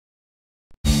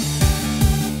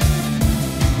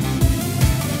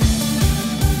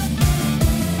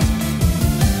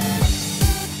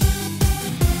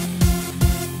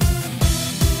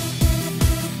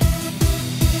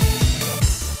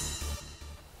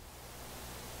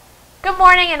Good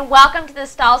morning and welcome to the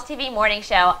Stahls TV Morning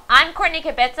Show. I'm Courtney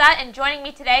Kibitza and joining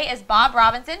me today is Bob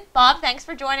Robinson. Bob, thanks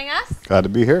for joining us. Glad to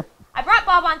be here. I brought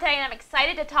Bob on today and I'm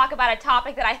excited to talk about a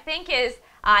topic that I think is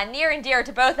near and dear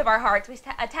to both of our hearts. We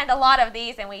attend a lot of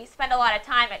these and we spend a lot of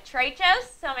time at trade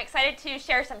shows, so I'm excited to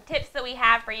share some tips that we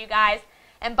have for you guys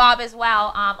and Bob as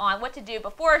well on what to do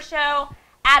before a show,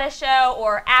 at a show,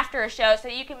 or after a show so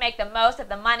you can make the most of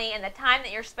the money and the time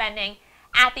that you're spending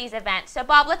at these events. So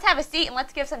Bob, let's have a seat and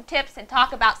let's give some tips and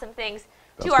talk about some things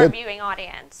to our viewing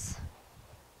audience.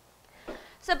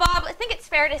 So Bob, I think it's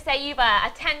fair to say you've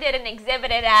attended and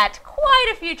exhibited at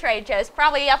quite a few trade shows,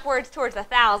 probably upwards towards the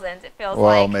thousands, it feels like.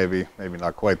 Well, maybe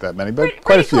not quite that many, but quite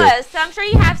pretty a few. Close. So I'm sure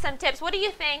you have some tips. What do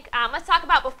you think, let's talk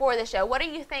about before the show. What do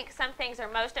you think some things are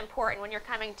most important when you're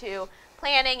coming to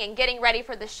planning and getting ready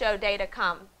for the show day to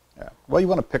come? Yeah. Well, you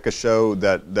want to pick a show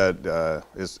that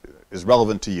is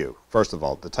relevant to you. First of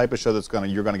all, the type of show that's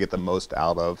you're going to get the most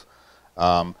out of.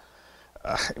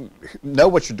 Know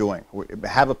what you're doing.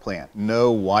 Have a plan.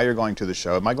 Know why you're going to the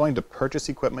show. Am I going to purchase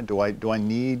equipment? Do I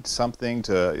need something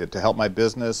to help my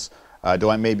business? Do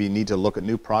I maybe need to look at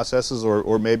new processes,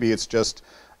 or maybe it's just,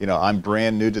 you know, I'm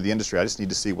brand new to the industry. I just need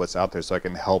to see what's out there so I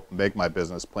can help make my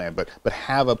business plan. But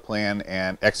have a plan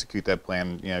and execute that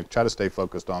plan. You know, try to stay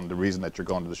focused on the reason that you're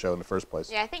going to the show in the first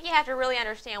place. Yeah, I think you have to really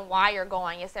understand why you're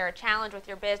going. Is there a challenge with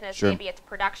your business? Sure. Maybe it's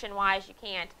production-wise. You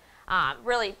can't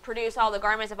really produce all the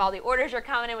garments of all the orders you're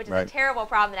coming in, which is a terrible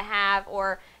problem to have.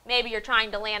 Or maybe you're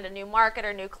trying to land a new market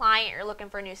or new client. You're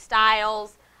looking for new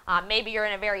styles. Maybe you're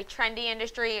in a very trendy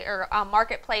industry or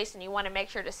marketplace and you want to make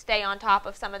sure to stay on top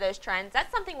of some of those trends.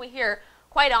 That's something we hear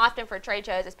quite often for trade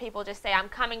shows is people just say, I'm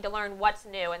coming to learn what's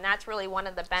new, and that's really one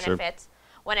of the benefits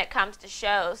when it comes to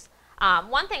shows.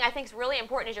 One thing I think is really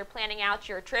important as you're planning out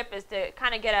your trip is to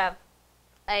kind of get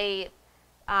a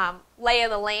lay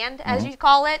of the land, as you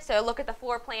call it. So look at the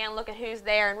floor plan, look at who's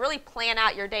there, and really plan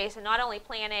out your day. So not only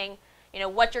planning, you know,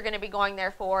 what you're going to be going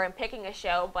there for and picking a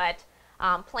show, but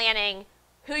planning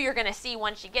who you're going to see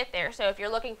once you get there. So if you're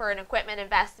looking for an equipment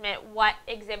investment, what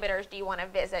exhibitors do you want to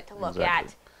visit to look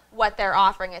at what they're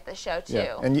offering at the show too?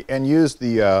 Yeah. And use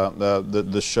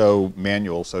the show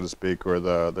manual, so to speak, or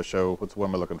the show, what's the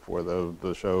one we're looking for?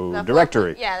 The show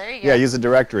directory. Yeah, there you go. Yeah, use the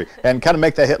directory and kind of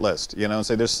make that hit list. You know, and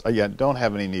say this. Don't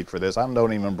have any need for this. I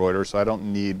don't even embroider, so I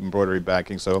don't need embroidery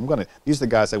backing. So I'm going to use the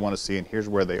guys I want to see, and here's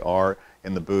where they are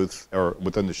in the booth or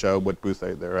within the show, what booth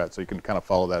they're at, so you can kind of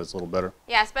follow that as a little better.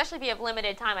 Yeah, especially if you have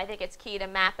limited time, I think it's key to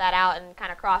map that out and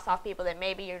kind of cross off people that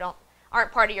maybe you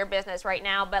aren't part of your business right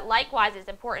now. But likewise, it's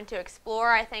important to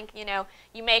explore. I think, you know,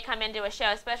 you may come into a show,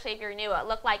 especially if you're new. It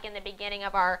looked like in the beginning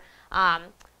of our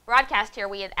broadcast here,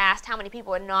 we had asked how many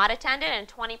people had not attended, and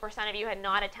 20% of you had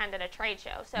not attended a trade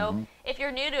show. So if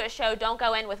you're new to a show, don't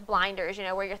go in with blinders, you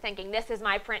know, where you're thinking this is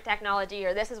my print technology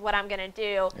or this is what I'm going to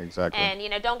do. Exactly. And, you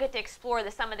know, don't get to explore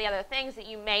some of the other things that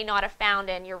you may not have found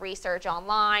in your research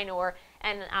online or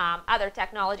other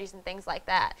technologies and things like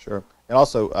that. Sure. And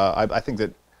also, I think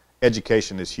that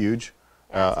education is huge.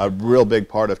 A real big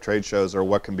part of trade shows are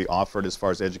what can be offered as far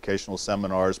as educational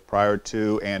seminars prior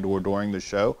to and or during the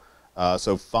show.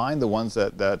 So find the ones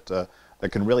that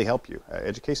can really help you.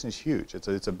 Education is huge.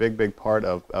 It's a big part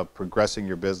of progressing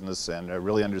your business and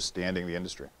really understanding the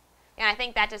industry. And I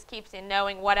think that just keeps you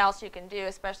knowing what else you can do,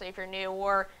 especially if you're new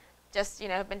or just, you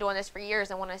know, have been doing this for years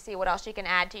and want to see what else you can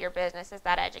add to your business, is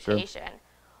that education. Sure.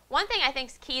 One thing I think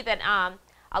is key that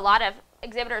a lot of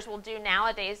exhibitors will do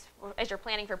nowadays as you're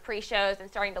planning for pre-shows and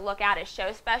starting to look out is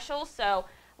show specials. So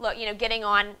look, you know, getting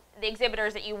on the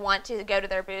exhibitors that you want to go to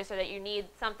their booth or that you need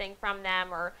something from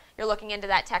them, or you're looking into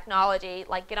that technology,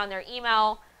 like get on their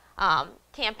email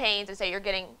campaigns and say you're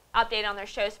getting updated on their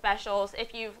show specials.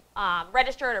 If you've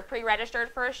registered or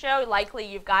pre-registered for a show, likely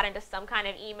you've got into some kind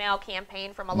of email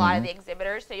campaign from a lot of the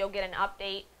exhibitors, so you'll get an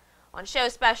update on show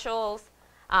specials.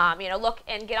 You know, look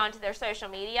and get onto their social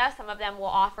media. Some of them will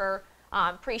offer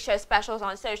pre-show specials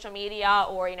on social media,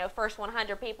 or, you know, first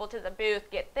 100 people to the booth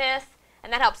get this.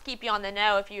 And that helps keep you on the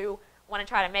know if you want to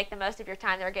try to make the most of your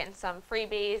time. They're getting some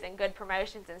freebies and good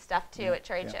promotions and stuff too at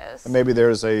trade shows. And maybe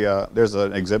there's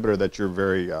an exhibitor that you're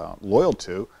very loyal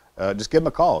to. Just give them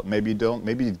a call. Maybe you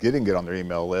didn't get on their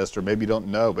email list, or maybe you don't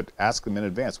know, but ask them in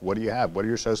advance. What do you have? What are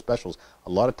your show specials? A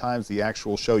lot of times the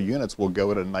actual show units will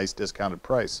go at a nice discounted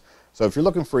price. So if you're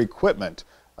looking for equipment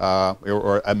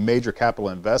or a major capital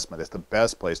investment, it's the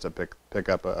best place to pick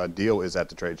up a deal is at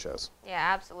the trade shows.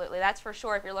 Yeah, absolutely. That's for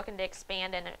sure if you're looking to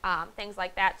expand and things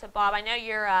like that. So, Bob, I know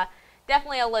you're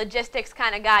definitely a logistics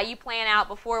kind of guy. You plan out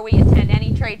before we attend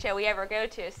any trade show we ever go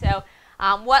to. So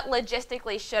what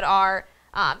logistically should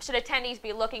attendees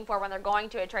be looking for when they're going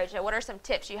to a trade show? What are some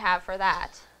tips you have for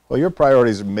that? Well, your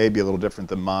priorities may be a little different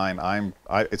than mine.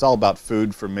 It's all about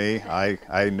food for me.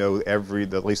 I know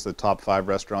at least the top 5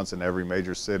 restaurants in every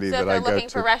major city that I go to. So if you're looking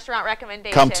for restaurant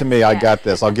recommendations, come to me. Yeah. I got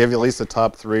this. I'll give you at least the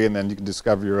top 3, and then you can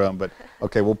discover your own. But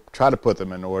okay, we'll try to put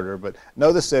them in order. But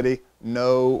know the city,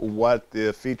 know what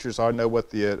the features are, know what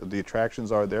the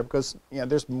attractions are there, because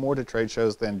there's more to trade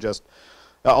shows than just.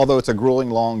 Although it's a grueling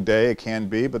long day, it can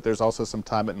be, but there's also some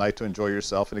time at night to enjoy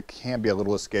yourself, and it can be a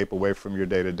little escape away from your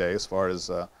day-to-day as far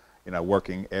as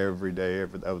working every day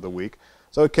of the week.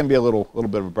 So it can be a little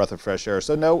bit of a breath of fresh air.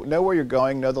 So know where you're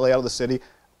going, know the layout of the city.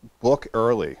 Book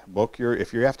early.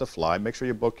 If you have to fly, make sure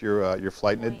you book your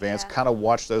flight in advance. Kind of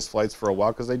watch those flights for a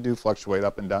while, because they do fluctuate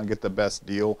up and down. Get the best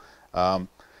deal.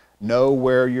 Know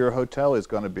where your hotel is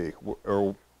going to be,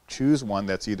 or choose one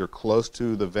that's either close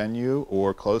to the venue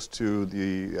or close to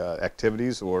the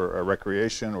activities or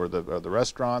recreation or the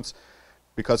restaurants,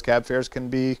 because cab fares can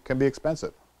be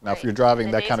expensive. Now, if you're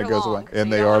driving, that kind of goes away,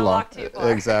 and they are long.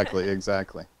 Exactly,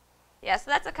 exactly. Yeah,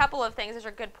 so that's a couple of things. Those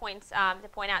are good points to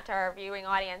point out to our viewing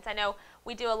audience. I know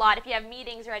we do a lot. If you have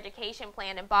meetings or education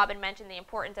planned, and Bob had mentioned the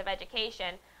importance of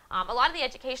education, a lot of the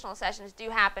educational sessions do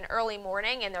happen early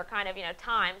morning, and they're kind of,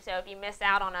 timed. So if you miss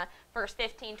out on a first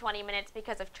 15, 20 minutes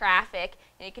because of traffic,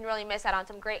 you can really miss out on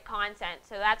some great content.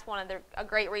 So that's one of the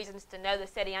great reasons to know the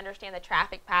city, understand the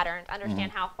traffic patterns,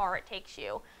 understand how far it takes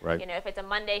you. Right. If it's a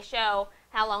Monday show,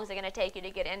 how long is it going to take you to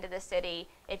get into the city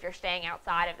if you're staying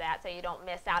outside of that, so you don't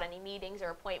miss out any meetings or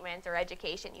appointments or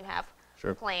education you have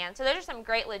planned. So those are some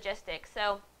great logistics.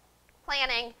 So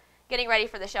planning, getting ready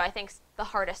for the show, I think, is the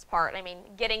hardest part. I mean,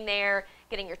 getting there,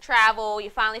 getting your travel, you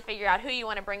finally figure out who you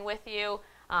want to bring with you,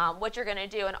 what you're going to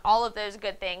do, and all of those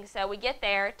good things. So we get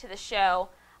there to the show,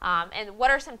 and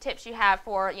what are some tips you have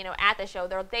for, at the show?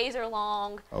 Their days are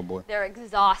long. Oh, boy. They're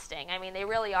exhausting. I mean, they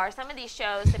really are. Some of these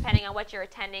shows, depending on what you're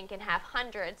attending, can have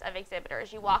hundreds of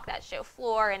exhibitors. You walk that show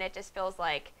floor, and it just feels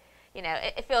like,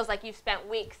 it feels like you've spent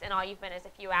weeks and all you've been is a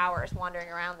few hours wandering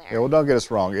around there. Yeah, well, don't get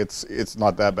us wrong. It's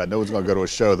not that bad. No one's going to go to a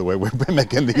show the way we've been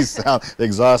making these sound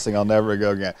exhausting. I'll never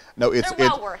go again. No, it's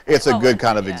a good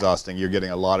kind of exhausting. You're getting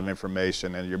a lot of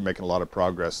information, and you're making a lot of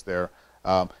progress there.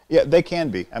 Yeah, they can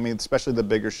be. I mean, especially the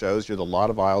bigger shows. You're a lot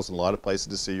of aisles and a lot of places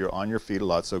to see. You're on your feet a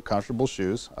lot, so comfortable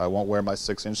shoes. I won't wear my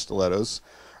 6-inch stilettos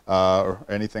or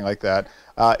anything like that.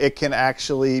 It can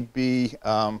actually be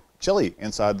chilly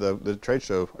inside the trade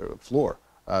show floor.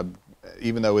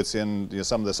 Even though it's in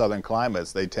some of the southern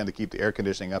climates, they tend to keep the air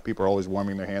conditioning up. People are always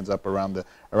warming their hands up around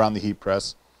the heat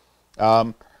press.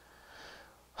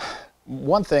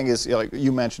 One thing is, like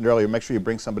you mentioned earlier, make sure you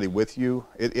bring somebody with you.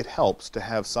 It helps to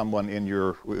have someone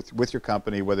with your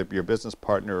company, whether it be your business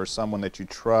partner or someone that you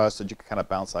trust, that you can kind of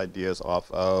bounce ideas off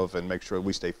of and make sure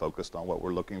we stay focused on what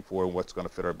we're looking for and what's going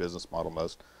to fit our business model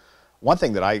most. One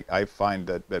thing that I find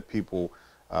that people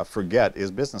forget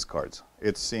is business cards.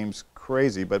 It seems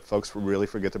crazy, but folks really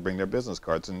forget to bring their business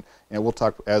cards. And we'll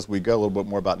talk as we go a little bit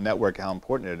more about network, how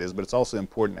important it is, but it's also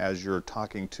important as you're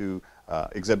talking to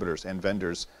exhibitors and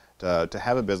vendors to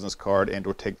have a business card and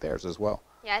or take theirs as well.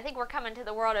 Yeah, I think we're coming to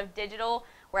the world of digital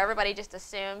where everybody just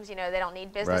assumes, they don't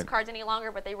need business cards any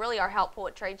longer, but they really are helpful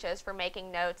at trade shows for making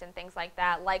notes and things like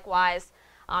that. Likewise,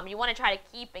 you want to try to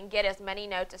keep and get as many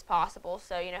notes as possible.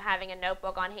 So, having a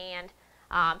notebook on hand,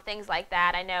 things like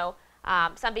that. I know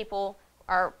some people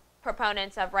are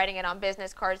proponents of writing it on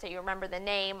business cards so you remember the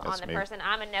name on the person.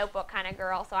 I'm a notebook kind of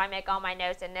girl, so I make all my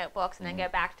notes in notebooks and then go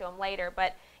back to them later.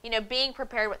 But being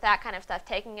prepared with that kind of stuff,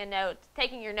 taking your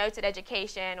notes at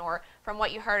education or from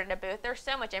what you heard at a booth, there's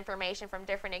so much information from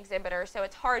different exhibitors, so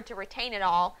it's hard to retain it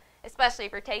all, especially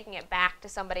if you're taking it back to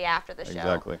somebody after the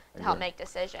show to help make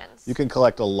decisions. You can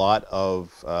collect a lot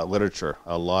of literature,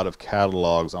 a lot of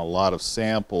catalogs, a lot of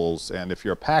samples, and if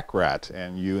you're a pack rat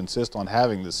and you insist on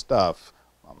having this stuff,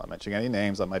 I'm not mentioning any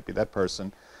names, I might be that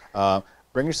person,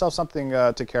 bring yourself something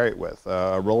to carry it with,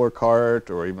 a roller cart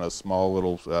or even a small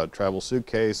little travel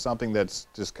suitcase, something that's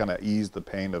just kind of ease the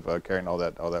pain of carrying all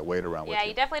that weight around with you. Yeah,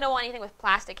 you definitely don't want anything with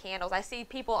plastic handles. I see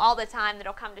people all the time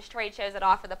that'll come to trade shows that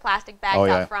offer the plastic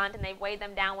bags out front, and they've weighed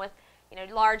them down with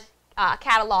large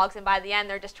catalogs, and by the end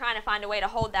they're just trying to find a way to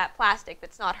hold that plastic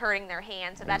that's not hurting their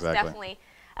hand. So that's definitely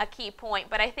a key point.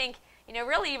 But I think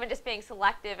really even just being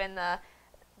selective in the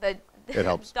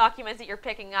documents that you're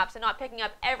picking up, so not picking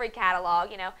up every catalog.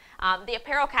 The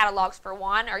apparel catalogs, for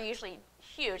one, are usually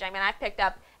huge. I mean, I've picked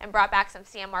up and brought back some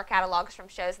CMR catalogs from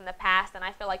shows in the past, and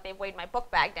I feel like they've weighed my book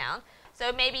bag down.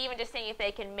 So maybe even just seeing if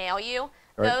they can mail you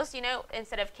Right. those, you know,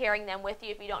 instead of carrying them with you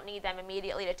if you don't need them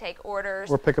immediately to take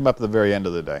orders. Or pick them up at the very end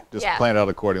of the day. Just Yeah. plan it out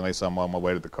accordingly. So I'm on my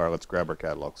way to the car. Let's grab our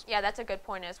catalogs. Yeah, that's a good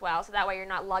point as well. So that way you're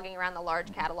not lugging around the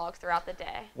large catalogs throughout the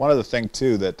day. One other thing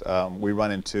too that we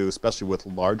run into, especially with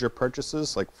larger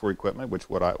purchases, like for equipment, which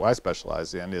what I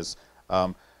specialize in, is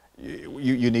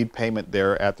you need payment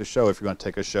there at the show if you're going to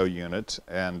take a show unit,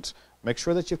 and make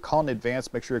sure that you call in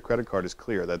advance. Make sure your credit card is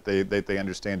clear, that they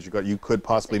understand you could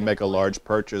possibly make a large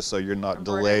purchase, so you're not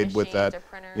delayed with that.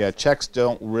 Yeah, checks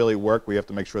don't really work. We have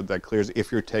to make sure that clears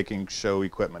if you're taking show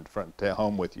equipment to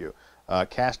home with you.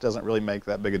 Cash doesn't really make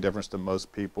that big a difference to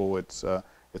most people. It's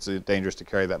dangerous to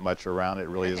carry that much around. It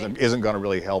really isn't going to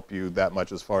really help you that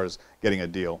much as far as getting a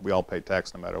deal. We all pay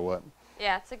tax no matter what.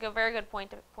 Yeah, it's a very good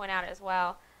point to point out as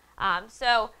well.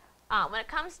 When it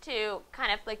comes to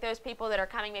kind of like those people that are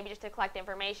coming maybe just to collect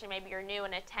information, maybe you're new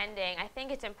and attending, I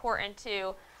think it's important to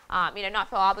you know, not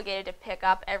feel obligated to pick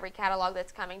up every catalog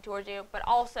that's coming towards you, but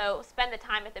also spend the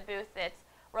time at the booth that's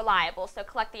reliable. So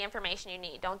collect the information you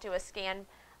need. Don't do a scan,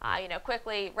 you know,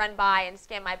 quickly run by and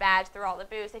scan my badge through all the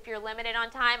booths. If you're limited on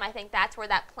time, I think that's where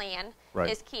that plan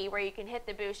is key, where you can hit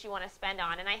the booths you want to spend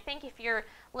on. And I think if you're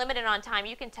limited on time,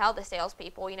 you can tell the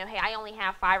salespeople, you know, hey, I only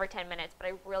have 5 or 10 minutes, but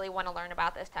I really want to learn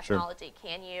about this technology. Sure.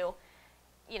 Can you,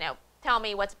 you know, tell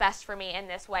me what's best for me in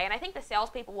this way? And I think the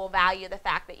salespeople will value the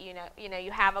fact that you know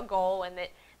you have a goal and that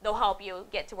they'll help you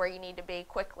get to where you need to be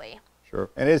quickly. Sure,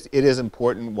 and it is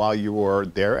important while you are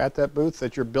there at that booth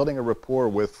that you're building a rapport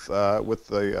with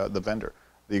the vendor,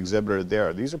 the exhibitor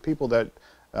there. These are people that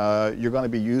you're going to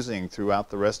be using throughout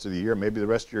the rest of the year, maybe the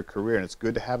rest of your career, and it's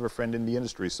good to have a friend in the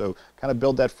industry. So kind of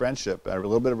build that friendship. A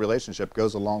little bit of relationship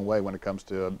goes a long way when it comes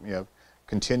to you know,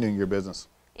 continuing your business.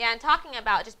 Yeah, and talking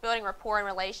about just building rapport and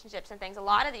relationships and things, a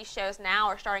lot of these shows now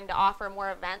are starting to offer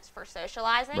more events for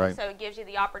socializing. Right. So it gives you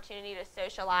the opportunity to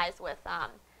socialize with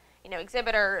you know,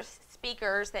 exhibitors,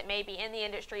 speakers that may be in the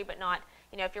industry but not,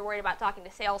 you know, if you're worried about talking to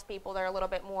salespeople, they're a little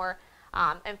bit more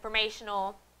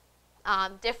informational,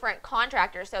 different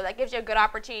contractors. So that gives you a good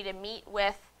opportunity to meet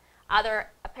with other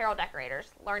apparel decorators,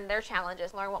 learn their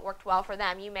challenges, learn what worked well for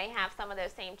them. You may have some of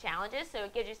those same challenges, so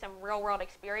it gives you some real-world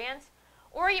experience.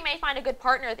 Or you may find a good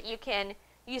partner that you can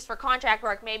use for contract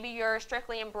work. Maybe you're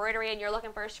strictly embroidery and you're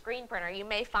looking for a screen printer. You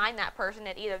may find that person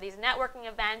at either these networking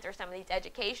events or some of these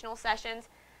educational sessions.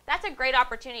 That's a great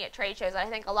opportunity at trade shows. I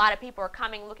think a lot of people are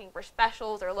coming looking for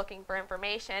specials or looking for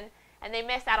information, and they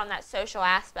miss out on that social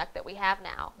aspect that we have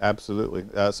now. Absolutely,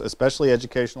 especially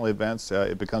educational events.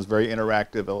 It becomes very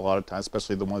interactive a lot of times,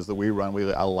 especially the ones that we run.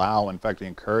 We allow, in fact, we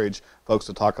encourage folks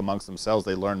to talk amongst themselves.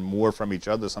 They learn more from each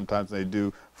other sometimes than they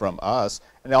do from us,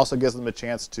 and it also gives them a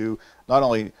chance to not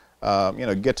only you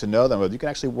know, get to know them, but you can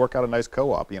actually work out a nice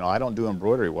co-op. You know, I don't do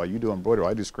embroidery while you do embroidery.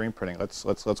 I do screen printing.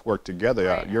 Let's work together.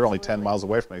 Right, you're only 10 miles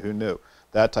away from me. Who knew?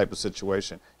 That type of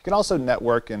situation. You can also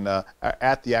network in,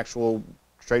 at the actual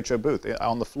trade show booth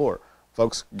on the floor.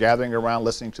 Folks gathering around,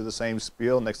 listening to the same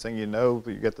spiel. Next thing you know,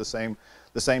 you get the same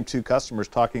 2 customers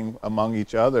talking among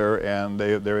each other, and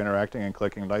they're interacting and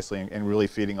clicking nicely and really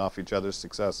feeding off each other's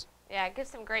success. Yeah, it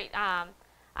gives some great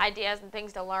ideas and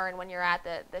things to learn when you're at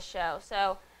the show.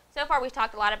 So far we've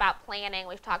talked a lot about planning,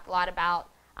 we've talked a lot about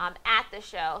at the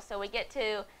show, so we get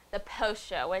to the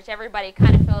post-show, which everybody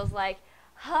kind of feels like,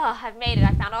 oh, I've made it,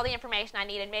 I found all the information I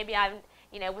needed, maybe I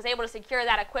was able to secure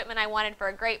that equipment I wanted for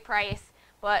a great price,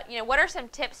 but what are some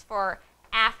tips for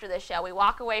after the show? We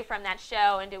walk away from that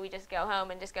show, and do we just go home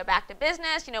and just go back to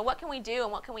business? What can we do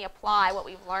and what can we apply, what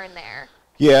we've learned there?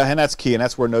 Yeah, and that's key, and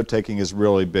that's where note-taking is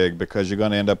really big, because you're going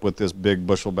to end up with this big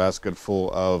bushel basket full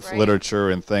of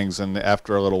literature and things, and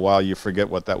after a little while you forget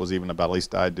what that was even about. At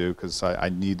least I do, because I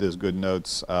need those good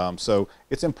notes. So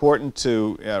it's important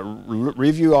to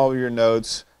review all of your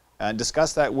notes and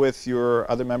discuss that with your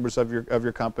other members of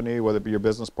your company, whether it be your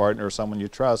business partner or someone you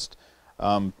trust,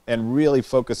 and really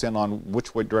focus in on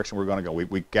which way direction we're going to go.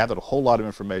 We gathered a whole lot of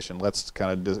information. Let's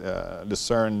kind of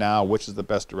discern now which is the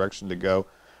best direction to go.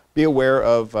 Be aware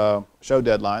of show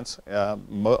deadlines.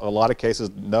 A lot of cases,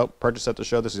 nope, purchase at the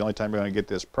show. This is the only time you're going to get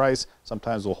this price.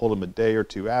 Sometimes we'll hold them a day or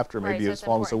 2 after, maybe as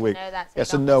long as a week. Yeah,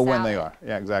 so know when they are.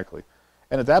 Yeah, exactly.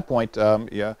 And at that point,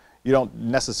 yeah, you don't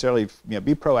necessarily,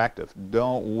 be proactive.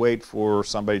 Don't wait for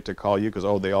somebody to call you because,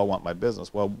 oh, they all want my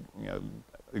business. Well,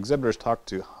 exhibitors talk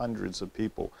to hundreds of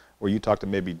people, where you talk to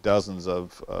maybe dozens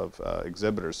of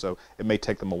exhibitors, so it may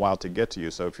take them a while to get to you.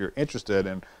 So if you're interested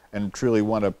and truly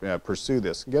want to pursue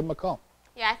this, give them a call.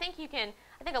 Yeah, I think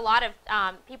a lot of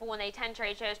people, when they attend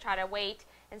trade shows, try to wait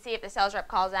and see if the sales rep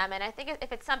calls them. And I think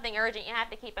if it's something urgent, you have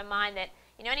to keep in mind that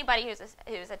anybody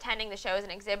who's attending the show as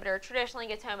an exhibitor traditionally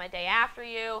gets home a day after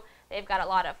you. they've got a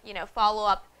lot of,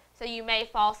 follow-up. So you may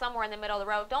fall somewhere in the middle of the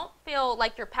road. Don't feel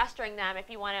like you're pestering them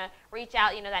if you want to reach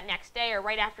out, that next day or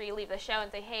right after you leave the show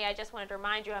and say, hey, I just wanted to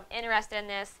remind you I'm interested in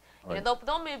this. Right.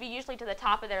 They'll move you usually to the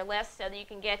top of their list so that you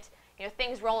can get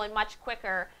things rolling much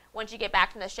quicker once you get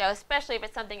back from the show, especially if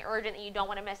it's something urgent that you don't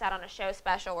want to miss out on a show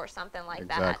special or something like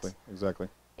that. Exactly.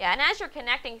 Yeah, and as you're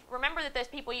connecting, remember that there's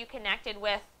people you connected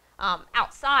with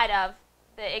outside of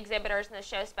the exhibitors and the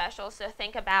show specials. So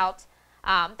think about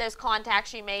those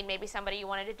contacts you made, maybe somebody you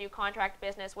wanted to do contract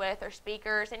business with or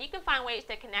speakers, and you can find ways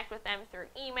to connect with them through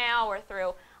email or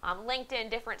through LinkedIn,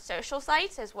 different social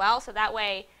sites as well. So that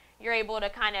way you're able to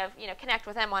kind of connect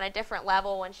with them on a different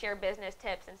level and share business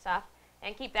tips and stuff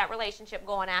and keep that relationship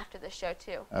going after the show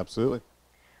too. Absolutely.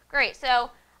 Great. So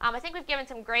I think we've given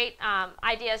some great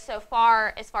ideas so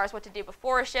far as what to do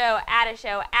before a show, at a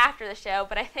show, after the show.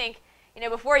 But I think,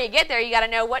 before you get there, you got to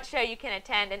know what show you can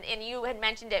attend. And you had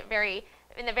mentioned it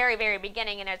in the very, very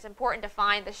beginning, and it's important to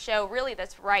find the show really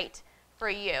that's right for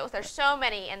you. There's so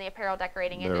many in the apparel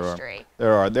decorating industry.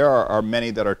 There are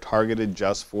many that are targeted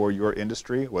just for your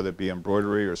industry, whether it be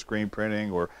embroidery or screen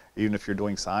printing, or even if you're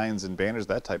doing signs and banners,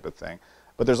 that type of thing.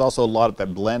 But there's also a lot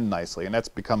that blend nicely, and that's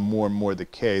become more and more the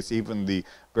case. Even the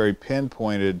very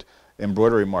pinpointed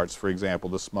embroidery marts, for example,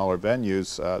 the smaller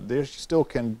venues, they still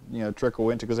can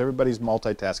trickle into, because everybody's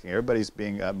multitasking, everybody's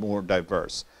being more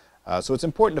diverse. So it's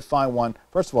important to find one,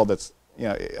 first of all, that's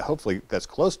hopefully that's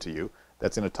close to you,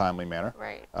 that's in a timely manner.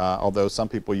 Right. Although some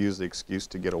people use the excuse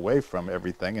to get away from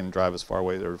everything and drive as far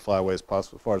away or fly away as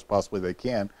far as possibly they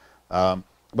can.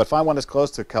 But find one that's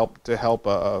close to help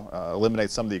eliminate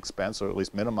some of the expense, or at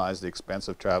least minimize the expense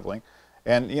of traveling.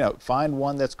 And find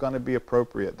one that's going to be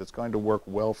appropriate, that's going to work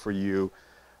well for you.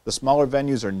 The smaller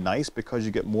venues are nice because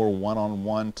you get more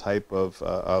one-on-one type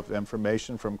of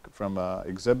information from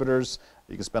exhibitors.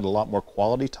 You can spend a lot more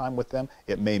quality time with them.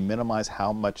 It may minimize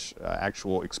how much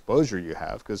actual exposure you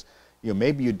have, because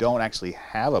maybe you don't actually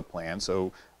have a plan.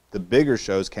 So the bigger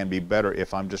shows can be better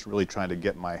if I'm just really trying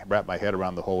to wrap my head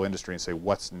around the whole industry and say,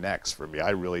 what's next for me? I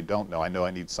really don't know. I know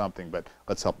I need something, but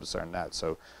let's help discern that.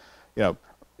 So,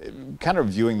 kind of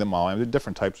viewing them all. I mean,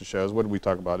 different types of shows. What did we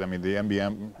talk about? I mean, the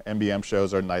MBM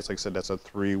shows are nice. Like I said, that's a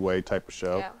three-way type of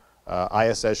show. Yeah.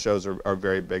 ISS shows are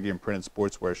very big, and printed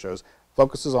sportswear shows.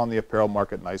 Focuses on the apparel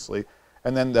market nicely.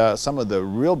 And then some of the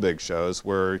real big shows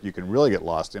where you can really get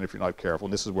lost in if you're not careful,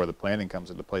 and this is where the planning comes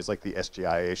into place, like the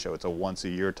SGIA show. It's a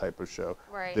once-a-year type of show.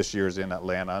 Right. This year's in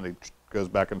Atlanta, and it goes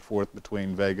back and forth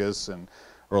between Vegas and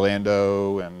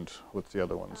Orlando, and what's the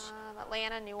other ones?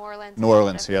 Atlanta, New Orleans. New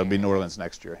Orleans, yeah, it'll be New Orleans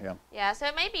next year, yeah. Yeah, so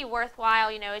it may be worthwhile,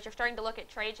 as you're starting to look at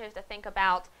trade shows, to think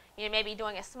about, maybe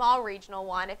doing a small regional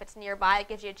one. If it's nearby, it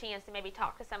gives you a chance to maybe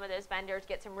talk to some of those vendors,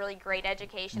 get some really great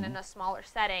education in a smaller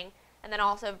setting, and then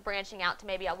also branching out to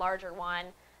maybe a larger one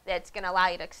that's going to allow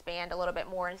you to expand a little bit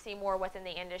more and see more within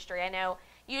the industry. I know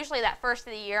usually that first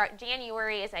of the year,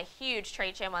 January is a huge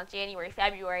trade show month, January,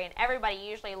 February, and everybody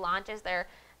usually launches their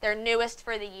newest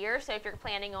for the year. So if you're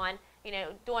planning on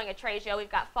doing a trade show,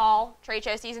 we've got fall trade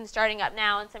show season starting up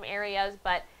now in some areas,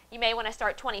 but you may want to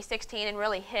start 2016 and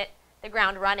really hit the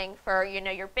ground running for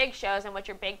your big shows and what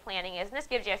your big planning is, and this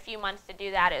gives you a few months to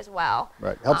do that as well.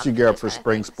 Right, helps you gear up for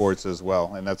spring sports as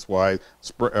well, and that's why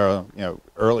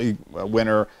early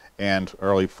winter and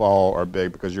early fall are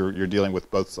big, because you're dealing with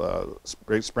both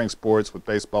spring sports with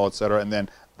baseball, etc., and then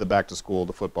the back to school,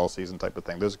 the football season type of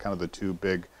thing. Those are kind of the two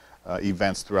big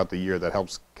events throughout the year that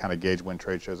helps kind of gauge when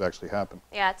trade shows actually happen.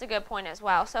 Yeah, it's a good point as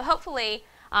well. So hopefully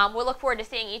we'll look forward to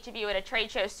seeing each of you at a trade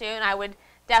show soon. I would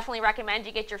definitely recommend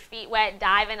you get your feet wet,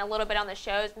 dive in a little bit on the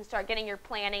shows, and start getting your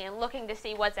planning and looking to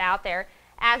see what's out there.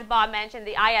 As Bob mentioned,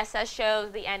 the ISS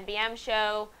shows, the NBM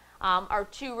show are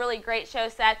two really great show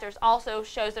sets. There's also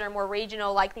shows that are more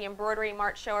regional, like the Embroidery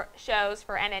Mart shows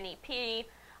for NNEP.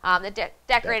 The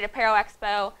Decorated Apparel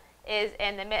Expo is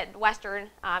in the Midwestern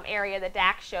area, the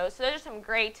DAC shows. So those are some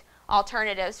great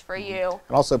alternatives for you.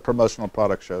 And also promotional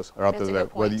product shows are out there,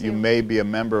 whether you may be a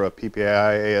member of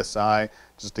PPAI, ASI,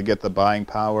 just to get the buying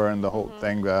power and the whole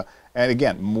thing. And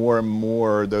again, more and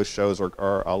more those shows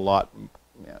are a lot,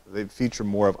 they feature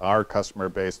more of our customer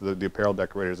base, the apparel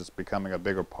decorators. It's becoming a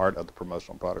bigger part of the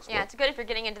promotional products. Yeah, it's good if you're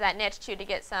getting into that niche too, to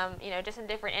get some, just some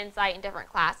different insight and different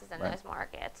classes in those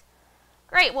markets.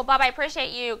 Great. Well, Bob, I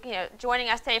appreciate you, joining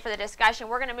us today for the discussion.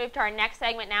 We're going to move to our next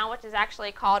segment now, which is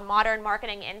actually called Modern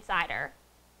Marketing Insider.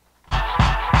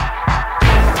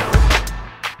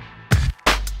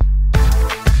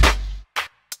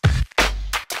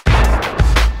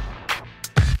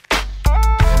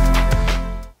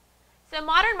 So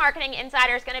Modern Marketing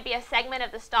Insider is going to be a segment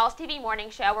of the Stahls TV morning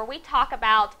show where we talk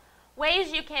about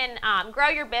ways you can grow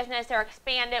your business or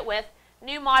expand it with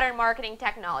new modern marketing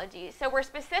technologies. So we're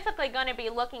specifically going to be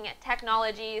looking at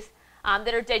technologies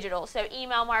that are digital. So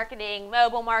email marketing,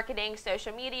 mobile marketing,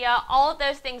 social media, all of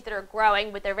those things that are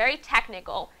growing, but they're very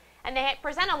technical. And they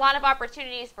present a lot of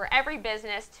opportunities for every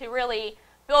business to really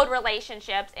build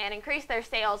relationships and increase their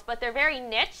sales, but they're very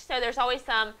niche, so there's always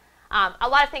a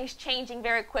lot of things changing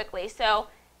very quickly. So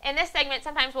in this segment,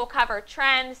 sometimes we'll cover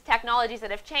trends, technologies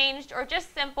that have changed, or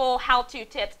just simple how-to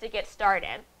tips to get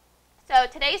started. So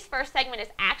today's first segment is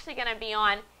actually going to be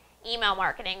on email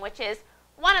marketing, which is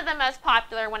one of the most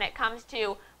popular when it comes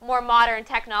to more modern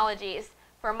technologies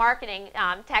for marketing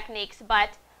techniques.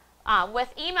 But with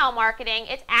email marketing,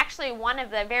 it's actually one of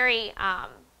the very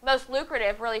most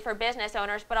lucrative really for business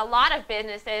owners. But a lot of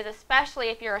businesses, especially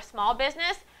if you're a small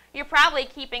business, you're probably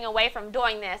keeping away from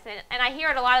doing this. And I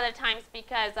hear it a lot of the times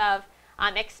because of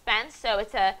expense. So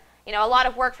it's a lot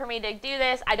of work for me to do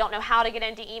this. I don't know how to get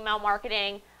into email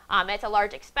marketing. It's a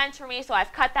large expense for me, so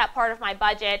I've cut that part of my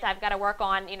budget. I've got to work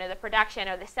on the production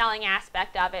or the selling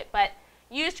aspect of it. But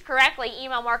used correctly,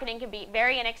 email marketing can be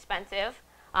very inexpensive.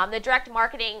 The Direct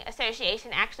Marketing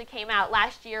Association actually came out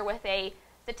last year with a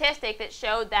statistic that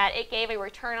showed that it gave a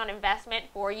return on investment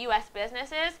for U.S.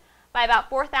 businesses by about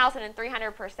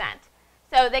 4,300%.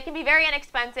 So they can be very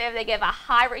inexpensive. They give a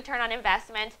high return on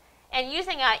investment. And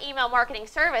using an email marketing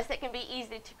service, it can be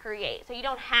easy to create. So you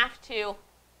don't have to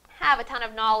have a ton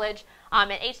of knowledge in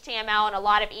HTML and a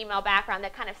lot of email background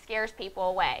that kind of scares people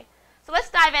away. So let's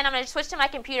dive in. I'm going to switch to my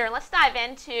computer and let's dive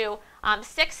into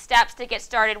 6 steps to get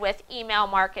started with email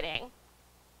marketing.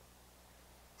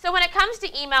 So when it comes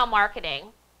to email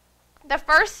marketing, the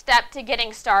first step to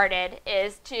getting started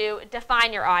is to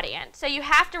define your audience. So you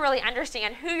have to really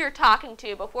understand who you're talking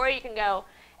to before you can go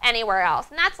anywhere else.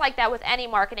 And that's like that with any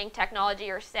marketing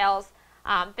technology or sales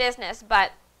business.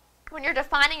 But when you're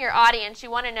defining your audience,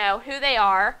 you want to know who they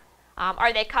are.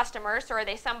 Are they customers, or are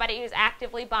they somebody who's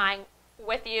actively buying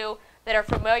with you that are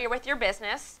familiar with your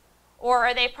business? Or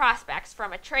are they prospects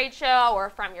from a trade show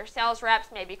or from your sales reps,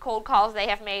 maybe cold calls they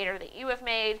have made or that you have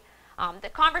made? The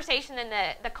conversation and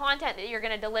the content that you're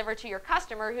going to deliver to your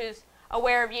customer who's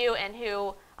aware of you and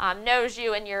who knows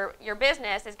you and your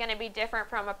business is going to be different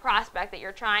from a prospect that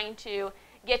you're trying to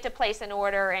get to place an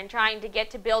order and trying to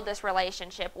get to build this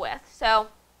relationship with. So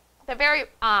a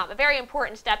very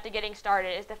important step to getting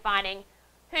started is defining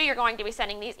who you're going to be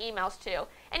sending these emails to.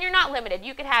 And you're not limited.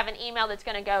 You could have an email that's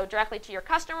going to go directly to your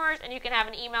customers, and you can have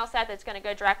an email set that's going to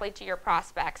go directly to your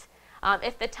prospects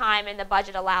if the time and the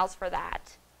budget allows for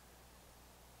that.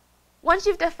 Once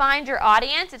you've defined your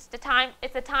audience, it's the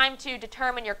time to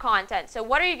determine your content. So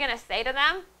what are you going to say to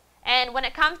them? And when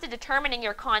it comes to determining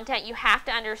your content, you have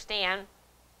to understand,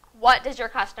 what does your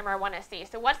customer want to see?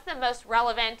 So what's the most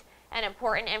relevant and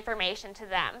important information to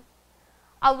them?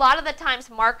 A lot of the times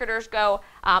marketers go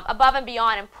above and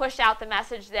beyond and push out the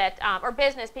message that, or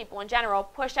business people in general,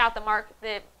 push out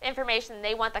the information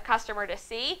they want the customer to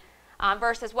see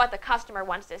versus what the customer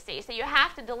wants to see. So you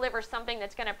have to deliver something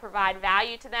that's going to provide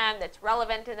value to them, that's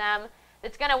relevant to them,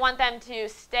 that's going to want them to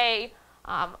stay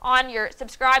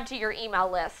subscribe to your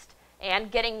email list and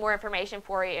getting more information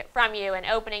from you and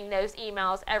opening those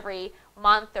emails every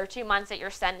month or 2 months that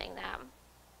you're sending them.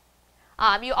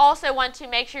 You also want to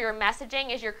make sure your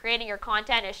messaging as you're creating your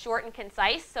content is short and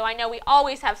concise. So I know we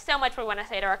always have so much we want to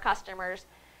say to our customers.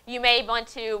 You may want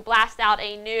to blast out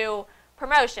a new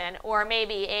promotion or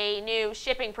maybe a new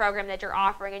shipping program that you're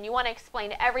offering, and you want to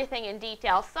explain everything in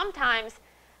detail. Sometimes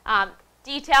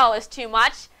detail is too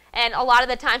much, and a lot of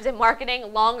the times in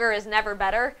marketing, longer is never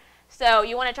better. So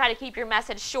you want to try to keep your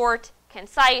message short,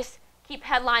 concise, keep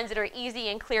headlines that are easy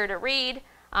and clear to read,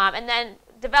 and then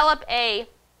develop a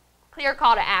clear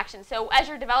call to action. So as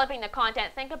you're developing the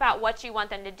content, think about what you want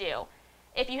them to do.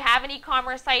 If you have an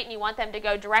e-commerce site and you want them to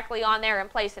go directly on there and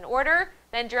place an order,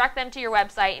 then direct them to your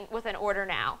website with an order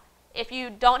now. If you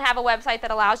don't have a website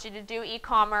that allows you to do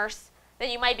e-commerce, then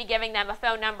you might be giving them a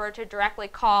phone number to directly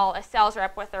call a sales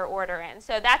rep with their order in.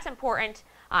 So that's important,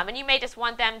 and you may just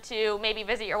want them to maybe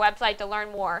visit your website to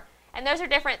learn more. And those are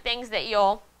different things that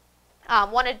you'll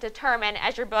want to determine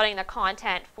as you're building the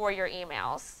content for your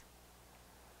emails.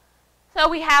 So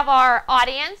we have our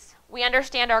audience. We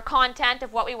understand our content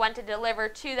of what we want to deliver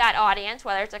to that audience,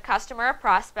 whether it's a customer or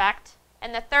prospect.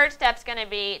 And the third step is going to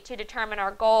be to determine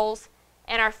our goals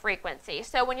and our frequency.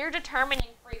 So when you're determining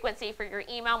frequency for your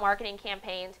email marketing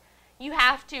campaigns, you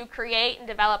have to create and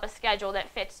develop a schedule that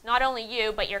fits not only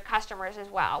you, but your customers as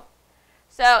well.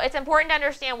 So it's important to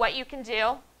understand what you can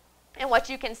do and what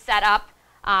you can set up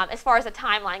as far as the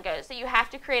timeline goes. So you have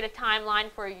to create a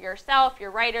timeline for yourself,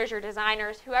 your writers, your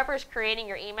designers, whoever's creating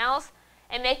your emails,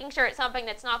 and making sure it's something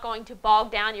that's not going to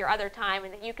bog down your other time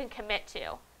and that you can commit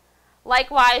to.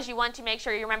 Likewise, you want to make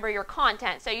sure you remember your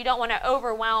content, so you don't want to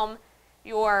overwhelm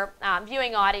your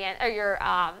viewing audience or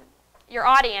your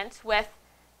audience with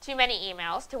too many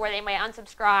emails to where they may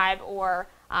unsubscribe or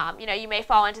you may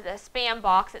fall into the spam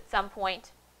box at some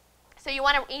point. So you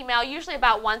want to email usually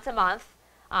about once a month.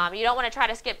 You don't want to try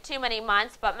to skip too many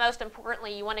months, but most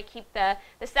importantly, you want to keep the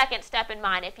second step in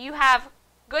mind. If you have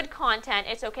good content,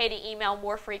 it's okay to email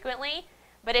more frequently.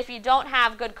 But if you don't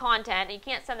have good content and you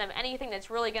can't send them anything that's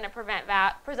really going to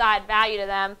provide value to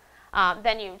them,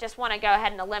 then you just want to go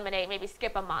ahead and eliminate, maybe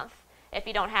skip a month if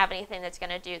you don't have anything that's going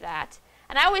to do that.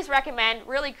 And I always recommend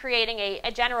really creating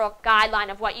a general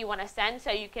guideline of what you want to send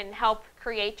so you can help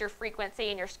create your frequency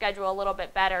and your schedule a little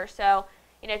bit better. So,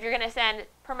 if you're going to send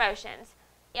promotions,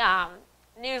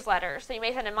 newsletters, so you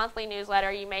may send a monthly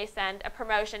newsletter, you may send a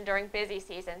promotion during busy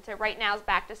season. So right now is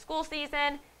back to school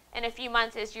season. In a few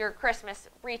months is your Christmas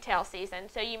retail season.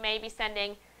 So you may be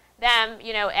sending them,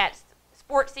 at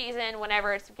sports season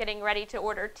whenever it's getting ready to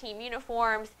order team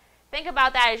uniforms. Think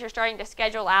about that as you're starting to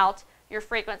schedule out your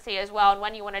frequency as well and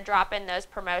when you want to drop in those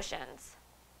promotions.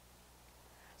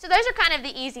 So those are kind of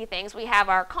the easy things. We have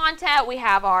our content, we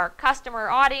have our customer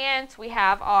audience, we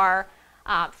have our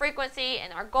frequency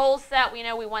and our goals set. We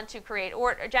know we want to create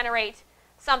or generate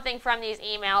something from these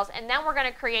emails, and then we're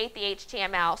going to create the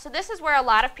HTML. So this is where a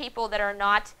lot of people that are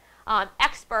not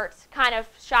experts kind of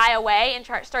shy away and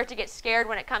start to get scared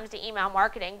when it comes to email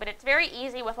marketing, but it's very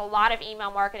easy with a lot of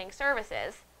email marketing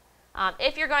services.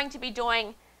 If you're going to be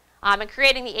doing and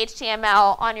creating the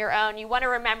HTML on your own, you want to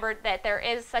remember that there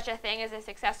is such a thing as a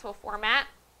successful format.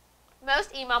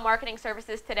 Most email marketing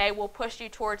services today will push you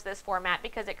towards this format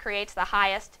because it creates the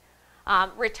highest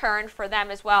return for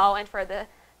them as well, and for the,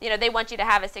 they want you to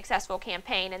have a successful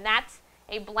campaign, and that's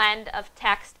a blend of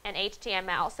text and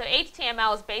HTML. So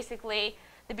HTML is basically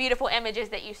the beautiful images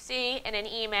that you see in an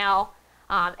email,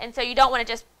 and so you don't want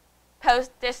to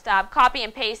just copy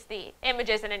and paste the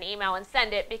images in an email and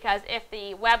send it, because if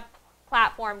the web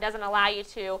platform doesn't allow you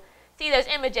to see those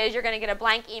images, you're going to get a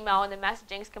blank email and the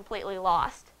messaging is completely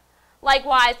lost.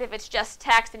 Likewise, if it's just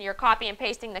text and you're copy and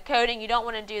pasting the coding, you don't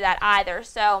want to do that either.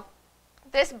 So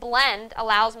this blend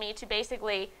allows me to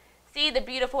basically see the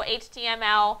beautiful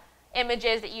HTML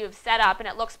images that you've set up and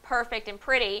it looks perfect and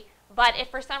pretty, but if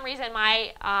for some reason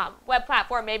my web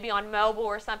platform, maybe on mobile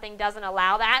or something, doesn't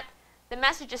allow that, the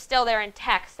message is still there in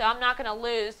text, so I'm not going to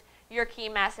lose your key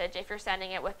message if you're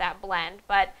sending it with that blend.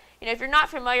 But if you're not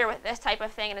familiar with this type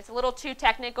of thing and it's a little too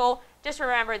technical, just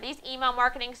remember these email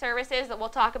marketing services that we'll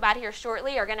talk about here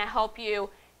shortly are going to help you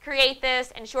create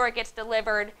this, ensure it gets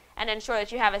delivered, and ensure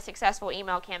that you have a successful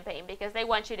email campaign, because they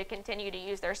want you to continue to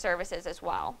use their services as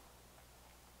well.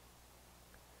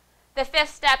 The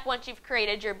fifth step, once you've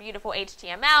created your beautiful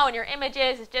HTML and your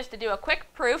images, is just to do a quick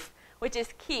proof, which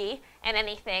is key in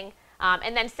anything,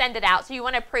 and then send it out. So you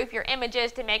want to proof your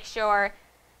images to make sure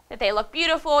that they look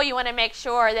beautiful. You want to make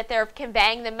sure that they're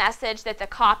conveying the message that the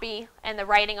copy and the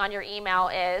writing on your email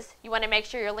is. You want to make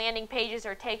sure your landing pages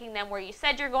are taking them where you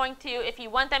said you're going to. If you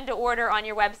want them to order on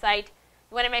your website,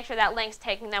 you want to make sure that link's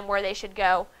taking them where they should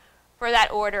go for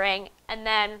that ordering. And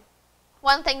then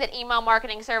one thing that email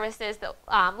marketing services that,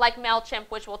 like MailChimp,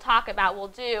 which we'll talk about, will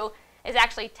do is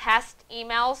actually test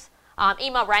emails,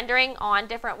 email rendering on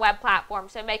different web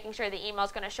platforms. So making sure the email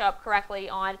is going to show up correctly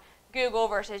on Google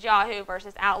versus Yahoo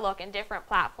versus Outlook and different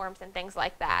platforms and things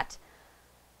like that.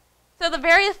 So the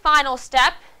very final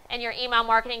step in your email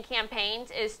marketing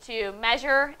campaigns is to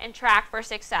measure and track for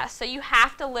success. So you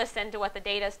have to listen to what the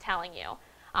data is telling you.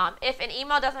 If an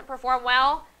email doesn't perform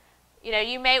well,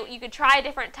 you could try a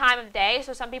different time of day.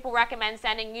 So some people recommend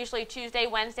sending usually Tuesday,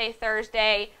 Wednesday,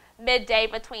 Thursday, midday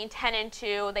between 10 and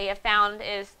 2. They have found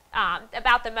is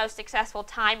about the most successful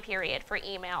time period for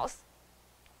emails.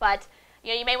 But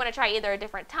you may want to try either a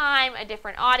different time, a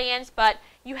different audience, but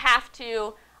you have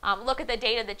to look at the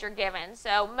data that you're given.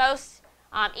 So most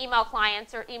email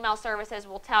clients or email services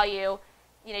will tell you,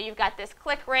 you've got this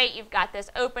click rate, you've got this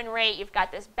open rate, you've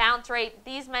got this bounce rate.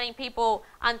 These many people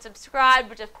unsubscribe,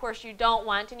 which of course you don't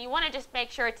want, and you want to just make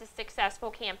sure it's a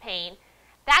successful campaign.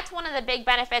 That's one of the big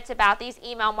benefits about these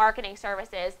email marketing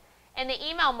services. And the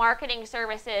email marketing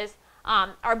services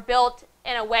are built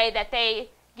in a way that they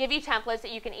give you templates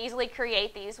that you can easily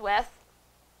create these with.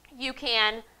 You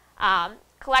can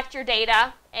collect your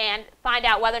data and find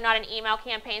out whether or not an email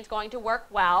campaign is going to work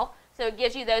well. So it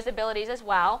gives you those abilities as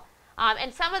well.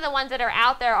 And some of the ones that are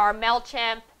out there are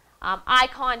MailChimp,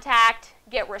 iContact,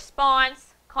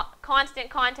 GetResponse, Constant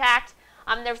Contact.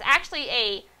 There's actually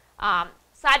a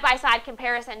side-by-side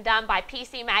comparison done by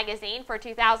PC Magazine for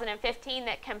 2015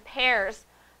 that compares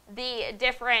the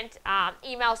different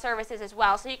email services as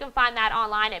well. So you can find that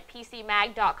online at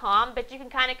pcmag.com, but you can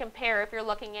kind of compare if you're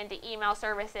looking into email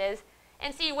services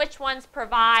and see which ones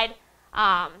provide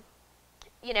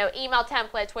email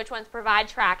templates, which ones provide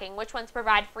tracking, which ones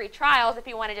provide free trials if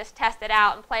you want to just test it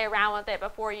out and play around with it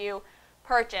before you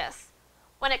purchase.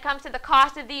 When it comes to the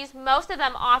cost of these, most of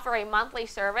them offer a monthly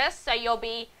service, so you'll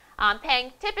be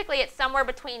paying, typically it's somewhere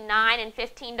between $9 and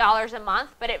 $15 a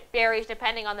month, but it varies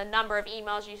depending on the number of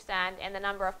emails you send and the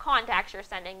number of contacts you're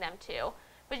sending them to.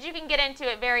 But you can get into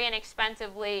it very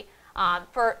inexpensively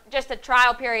for just a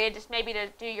trial period, just maybe to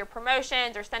do your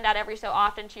promotions or send out every so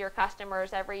often to your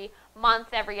customers every month,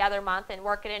 every other month, and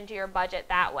work it into your budget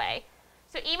that way.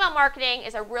 So email marketing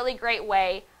is a really great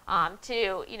way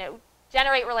to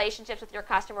generate relationships with your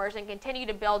customers and continue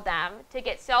to build them, to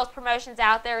get sales promotions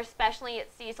out there, especially at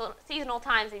seasonal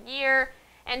times of year,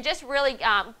 and just really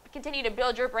continue to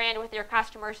build your brand with your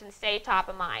customers and stay top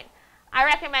of mind. I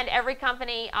recommend every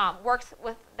company works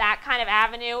with that kind of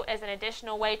avenue as an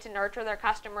additional way to nurture their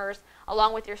customers,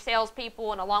 along with your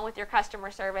salespeople and along with your customer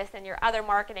service and your other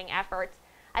marketing efforts.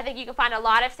 I think you can find a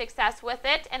lot of success with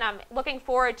it, and I'm looking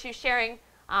forward to sharing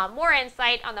more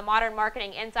insight on the Modern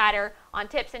Marketing Insider on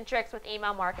tips and tricks with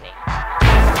email marketing.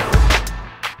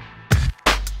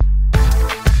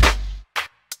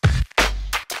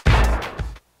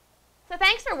 So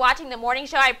thanks for watching the morning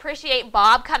show. I appreciate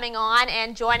Bob coming on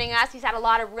and joining us. He's had a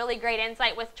lot of really great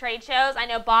insight with trade shows. I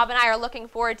know Bob and I are looking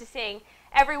forward to seeing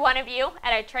every one of you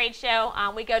at a trade show.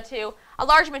 We go to a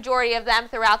large majority of them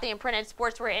throughout the imprinted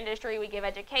sportswear industry. We give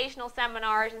educational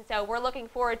seminars, and so we're looking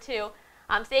forward to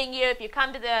seeing you. If you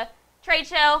come to the trade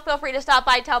show, feel free to stop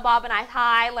by, tell Bob and I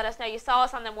hi, let us know you saw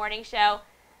us on the morning show.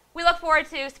 We look forward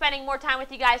to spending more time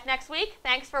with you guys next week.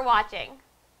 Thanks for watching.